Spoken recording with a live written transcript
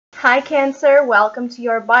Hi Cancer, welcome to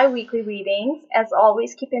your bi-weekly readings. As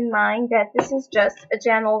always, keep in mind that this is just a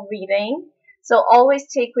general reading, so always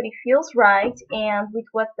take what it feels right and with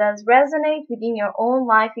what does resonate within your own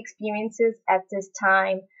life experiences at this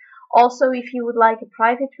time. Also, if you would like a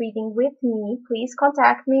private reading with me, please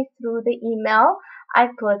contact me through the email I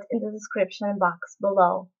put in the description box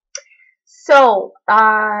below. So,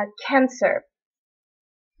 Cancer.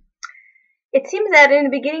 It seems that in the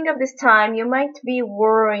beginning of this time, you might be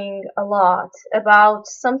worrying a lot about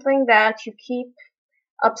something that you keep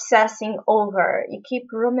obsessing over. You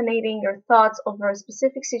keep ruminating your thoughts over a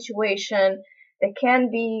specific situation that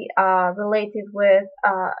can be related with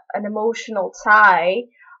an emotional tie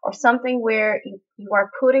or something where you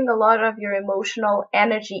are putting a lot of your emotional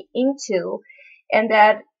energy into, and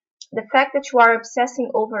that the fact that you are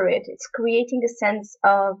obsessing over it, it's creating a sense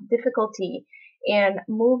of difficulty in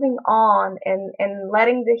moving on and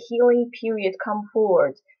letting the healing period come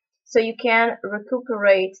forward so you can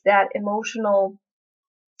recuperate that emotional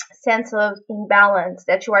sense of imbalance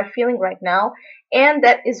that you are feeling right now, and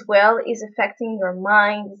that as well is affecting your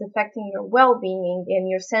mind, is affecting your well-being and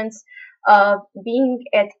your sense of being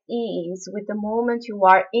at ease with the moment you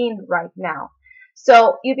are in right now.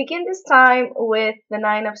 So you begin this time with the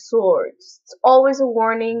Nine of Swords. It's always a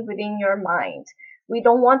warning within your mind. We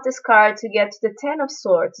don't want this card to get to the Ten of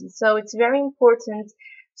Swords, and so it's very important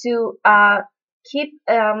to keep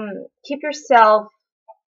yourself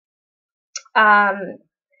um,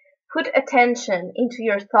 put attention into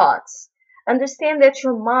your thoughts. Understand that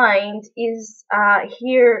your mind is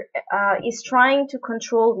is trying to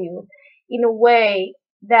control you in a way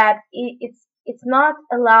that it's not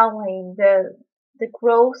allowing the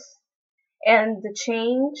growth and the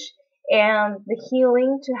change and the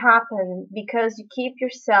healing to happen because you keep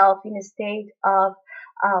yourself in a state of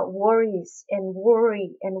worries and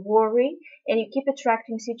worry, and you keep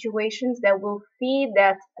attracting situations that will feed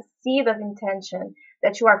that seed of intention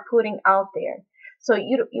that you are putting out there. So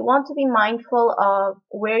you want to be mindful of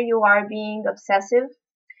where you are being obsessive,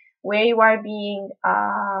 where you are being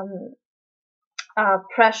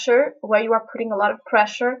pressure, where you are putting a lot of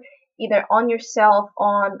pressure either on yourself,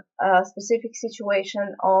 on a specific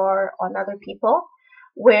situation, or on other people,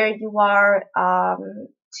 where you are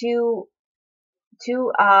too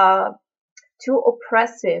too uh, too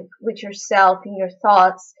oppressive with yourself in your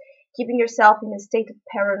thoughts, keeping yourself in a state of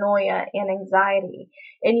paranoia and anxiety.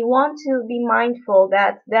 And you want to be mindful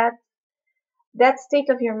that that state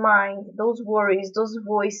of your mind, those worries, those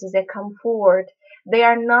voices that come forward, they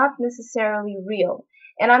are not necessarily real.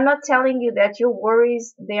 And I'm not telling you that your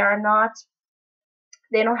worries, they don't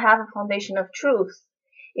have a foundation of truth.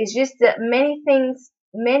 It's just that many things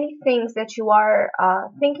that you are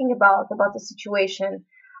thinking about the situation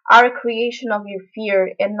are a creation of your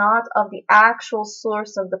fear and not of the actual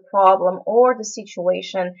source of the problem or the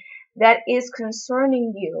situation that is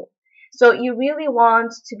concerning you. So you really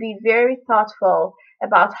want to be very thoughtful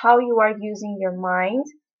about how you are using your mind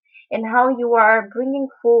and how you are bringing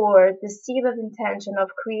forward the seed of intention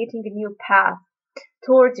of creating a new path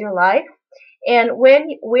towards your life, and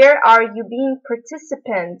where are you being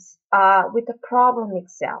participants with the problem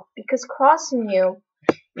itself? Because crossing you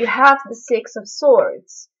have the Six of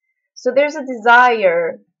Swords. So there's a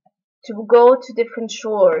desire to go to different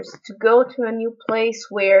shores, to go to a new place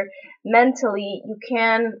where mentally you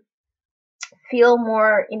can feel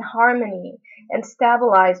more in harmony and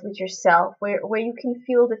stabilize with yourself, where you can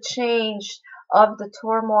feel the change of the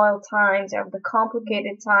turmoil times, of the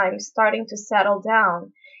complicated times starting to settle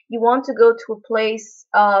down. You want to go to a place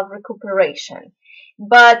of recuperation,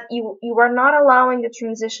 but you are not allowing the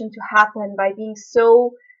transition to happen by being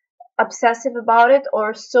so obsessive about it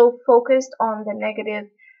or so focused on the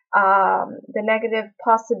negative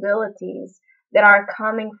possibilities that are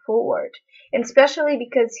coming forward. And especially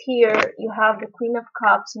because here you have the Queen of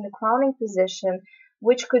Cups in the crowning position,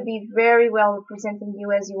 which could be very well representing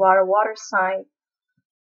you as you are a water sign.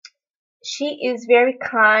 She is very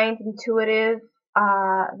kind, intuitive,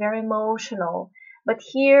 very emotional. But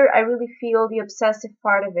here I really feel the obsessive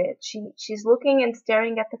part of it. She's looking and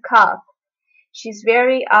staring at the cup. She's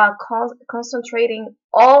very concentrating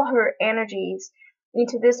all her energies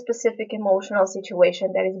into this specific emotional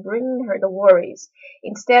situation that is bringing her the worries,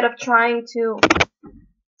 instead of trying to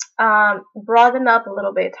broaden up a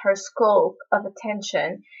little bit her scope of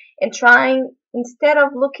attention and trying, instead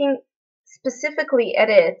of looking specifically at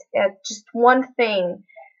it, at just one thing,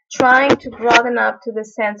 trying to broaden up to the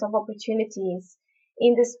sense of opportunities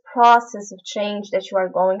in this process of change that you are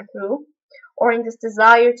going through, or in this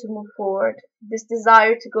desire to move forward, this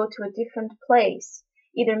desire to go to a different place,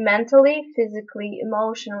 either mentally, physically,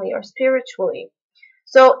 emotionally, or spiritually.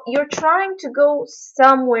 So you're trying to go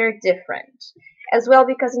somewhere different as well,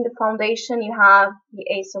 because in the foundation you have the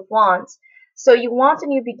Ace of Wands. So you want a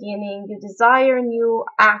new beginning, you desire new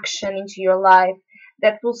action into your life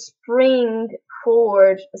that will spring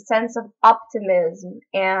forward a sense of optimism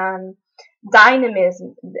and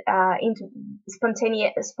dynamism, into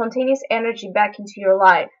spontaneous energy back into your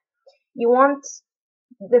life. You want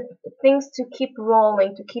the things to keep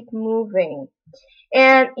rolling, to keep moving,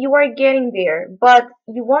 and you are getting there, but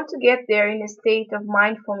you want to get there in a state of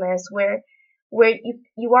mindfulness where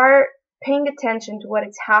you are paying attention to what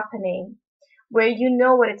is happening, where you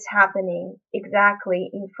know what is happening exactly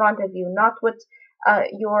in front of you, not what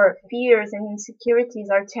your fears and insecurities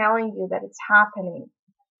are telling you that it's happening.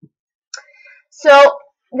 So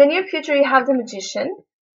the near future, you have the Magician,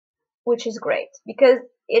 which is great because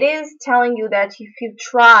it is telling you that if you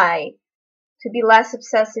try to be less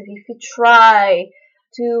obsessive, if you try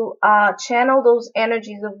to channel those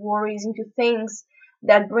energies of worries into things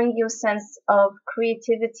that bring you a sense of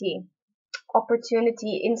creativity,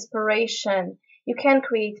 opportunity, inspiration, you can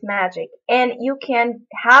create magic, and you can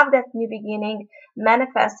have that new beginning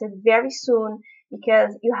manifested very soon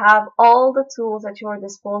because you have all the tools at your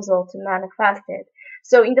disposal to manifest it.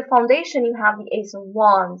 So in the foundation, you have the Ace of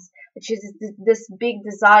Wands, which is this big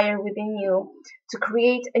desire within you to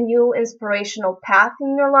create a new inspirational path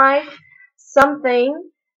in your life, something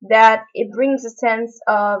that it brings a sense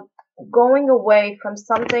of going away from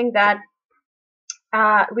something that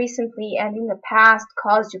recently and in the past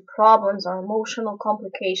caused you problems or emotional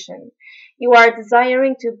complication. You are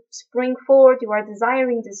desiring to spring forward, you are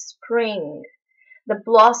desiring the spring, the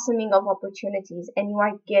blossoming of opportunities, and you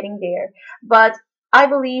are getting there. But I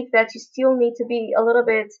believe that you still need to be a little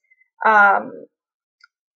bit um,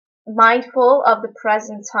 mindful of the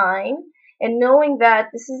present time, and knowing that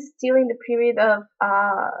this is still in the period of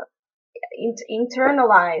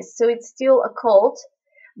internalized, so it's still a cult,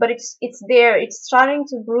 but it's there, it's starting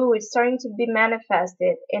to brew, it's starting to be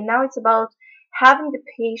manifested, and now it's about having the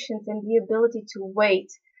patience and the ability to wait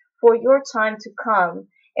for your time to come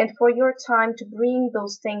and for your time to bring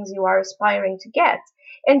those things you are aspiring to get.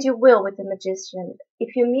 And you will with the Magician.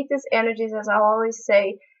 If you meet these energies, as I always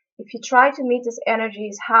say, if you try to meet these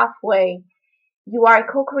energies halfway, you are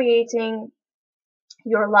co-creating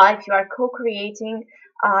your life, you are co-creating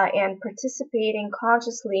and participating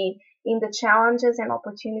consciously in the challenges and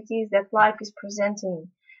opportunities that life is presenting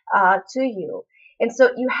to you. And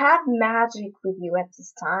so you have magic with you at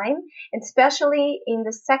this time, and especially in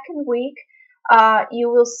the second week, you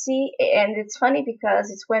will see, and it's funny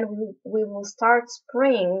because it's when we will start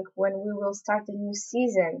spring, when we will start the new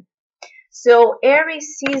season. So every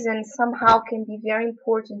season somehow can be very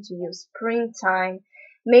important to you. Springtime,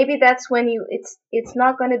 maybe that's when it's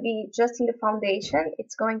not going to be just in the foundation.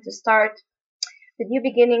 It's going to start, the new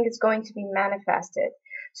beginning is going to be manifested.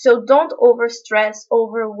 So don't over stress,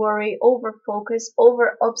 over worry, over focus,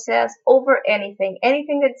 over obsess, over anything.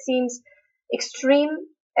 Anything that seems extreme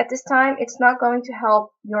at this time, it's not going to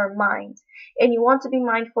help your mind. And you want to be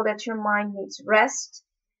mindful that your mind needs rest,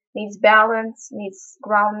 needs balance, needs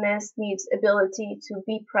groundness, needs ability to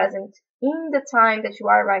be present in the time that you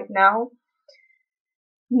are right now,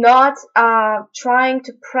 not trying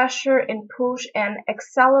to pressure and push and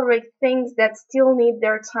accelerate things that still need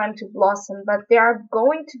their time to blossom, but they are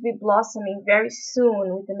going to be blossoming very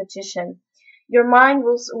soon with the Magician. Your mind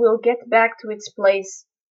will get back to its place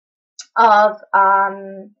of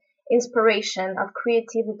inspiration, of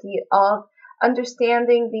creativity, of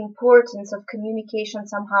understanding the importance of communication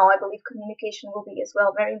somehow. I believe communication will be as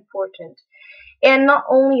well very important. And not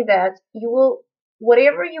only that, you will,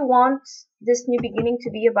 whatever you want this new beginning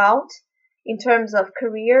to be about in terms of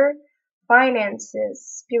career,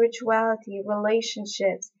 finances, spirituality,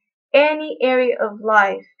 relationships, any area of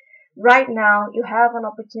life, right now you have an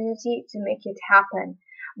opportunity to make it happen.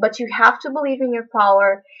 But you have to believe in your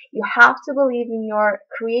power. You have to believe in your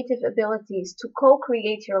creative abilities to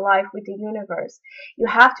co-create your life with the universe. You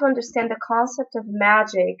have to understand the concept of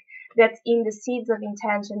magic that's in the seeds of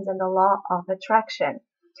intentions and the law of attraction.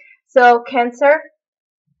 So Cancer,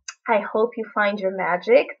 I hope you find your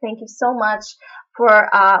magic. Thank you so much for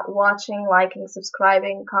watching, liking,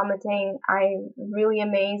 subscribing, commenting. I'm really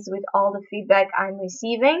amazed with all the feedback I'm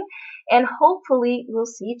receiving, and hopefully we'll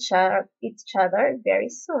see each other very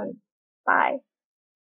soon. Bye.